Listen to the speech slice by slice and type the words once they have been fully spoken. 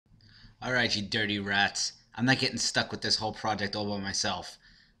All right, you dirty rats. I'm not getting stuck with this whole project all by myself.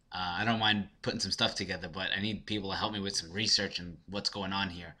 I don't mind putting some stuff together, but I need people to help me with some research and what's going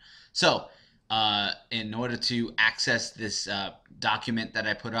on here. So, in order to access this document that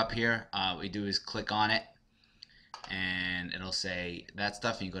I put up here, what we do is click on it, and it'll say that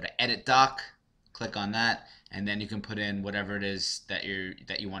stuff. And you go to Edit Doc, click on that, and then you can put in whatever it is that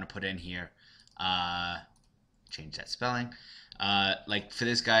you want to put in here. Uh, Change that spelling. Like for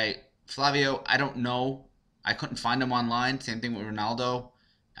this guy Flavio, I don't know. I couldn't find him online. Same thing with Ronaldo.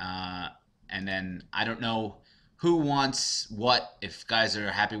 Uh, and then I don't know who wants what. If guys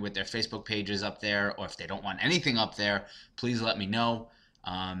are happy with their Facebook pages up there, or if they don't want anything up there, please let me know.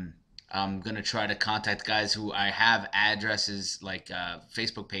 Um, I'm gonna try to contact guys who I have addresses like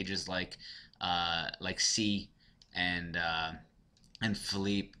Facebook pages like C and uh, and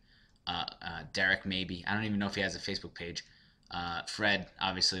Philippe, Derek maybe. I don't even know if he has a Facebook page. Fred,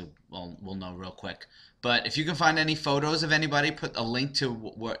 obviously, we'll know real quick. But if you can find any photos of anybody, put a link to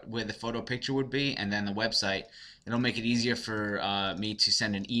where the photo picture would be, and then the website. It'll make it easier for me to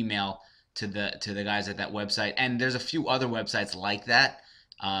send an email to the guys at that website. And there's a few other websites like that.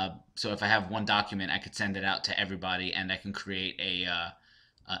 So if I have one document, I could send it out to everybody, and I can create a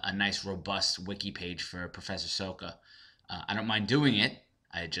nice robust wiki page for Professor Soka. I don't mind doing it.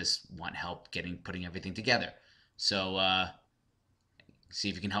 I just want help putting everything together. So see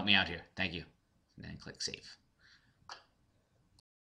if you can help me out here. Thank you. And then click save.